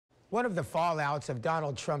One of the fallouts of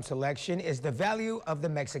Donald Trump's election is the value of the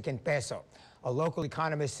Mexican peso. A local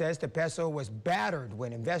economist says the peso was battered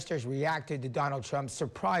when investors reacted to Donald Trump's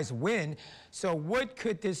surprise win. So what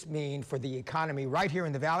could this mean for the economy right here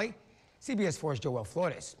in the Valley? CBS 4's Joel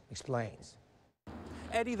Flores explains.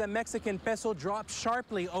 Eddie, the Mexican peso dropped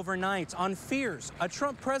sharply overnight on fears a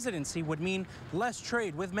Trump presidency would mean less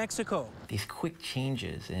trade with Mexico. These quick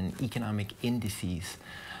changes in economic indices,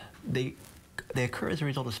 they occur as a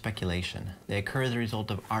result of speculation. They occur as a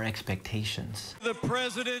result of our expectations. The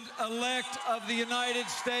President-elect of the United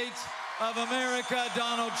States of America,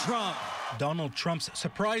 Donald Trump. Donald Trump's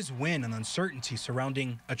surprise win and uncertainty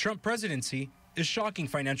surrounding a Trump presidency is shocking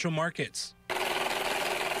financial markets.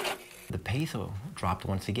 The peso dropped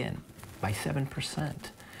once again by 7%.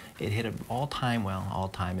 It hit an all-time,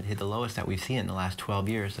 it hit the lowest that we've seen in the last 12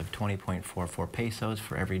 years of 20.44 pesos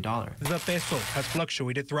for every dollar. The peso has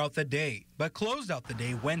fluctuated throughout the day, but closed out the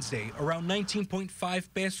day Wednesday around 19.5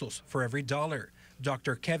 pesos for every dollar.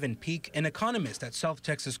 Dr. Kevin Peek, an economist at South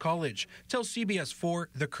Texas College, tells CBS 4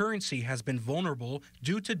 the currency has been vulnerable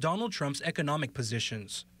due to Donald Trump's economic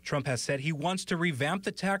positions. Trump has said he wants to revamp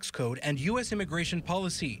the tax code and U.S. immigration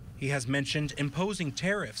policy. He has mentioned imposing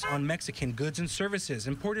tariffs on Mexican goods and services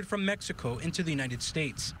imported from Mexico into the United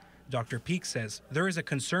States. Dr. Peek says there is a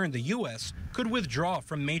concern the U.S. could withdraw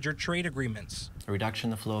from major trade agreements. A reduction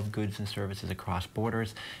in the flow of goods and services across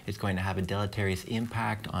borders is going to have a deleterious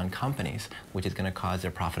impact on companies, which is going to cause their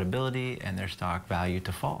profitability and their stock value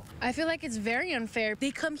to fall. I feel like it's very unfair. They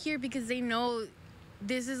come here because they know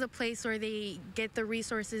this is a place where they get the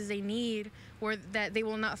resources they need or that they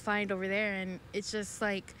will not find over there, and it's just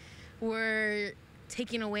like we're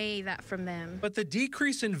taking away that from them. But the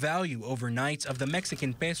decrease in value overnight of the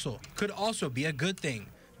Mexican peso could also be a good thing.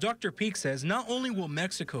 Dr. Peek says not only will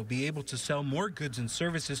Mexico be able to sell more goods and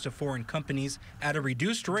services to foreign companies at a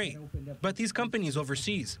reduced rate, but these companies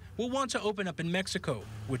overseas will want to open up in Mexico,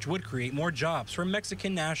 which would create more jobs for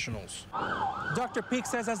Mexican nationals. Dr. Peek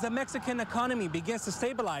says as the Mexican economy begins to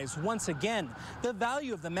stabilize once again, the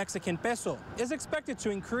value of the Mexican peso is expected to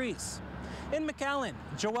increase. In McAllen,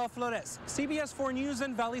 Joel Flores, CBS 4 News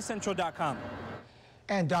and ValleyCentral.com.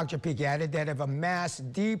 And Dr. Peek added that if a mass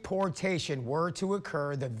deportation were to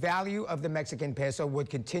occur, the value of the Mexican peso would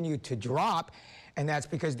continue to drop. And that's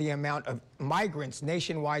because the amount of migrants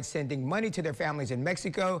nationwide sending money to their families in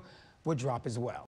Mexico would drop as well.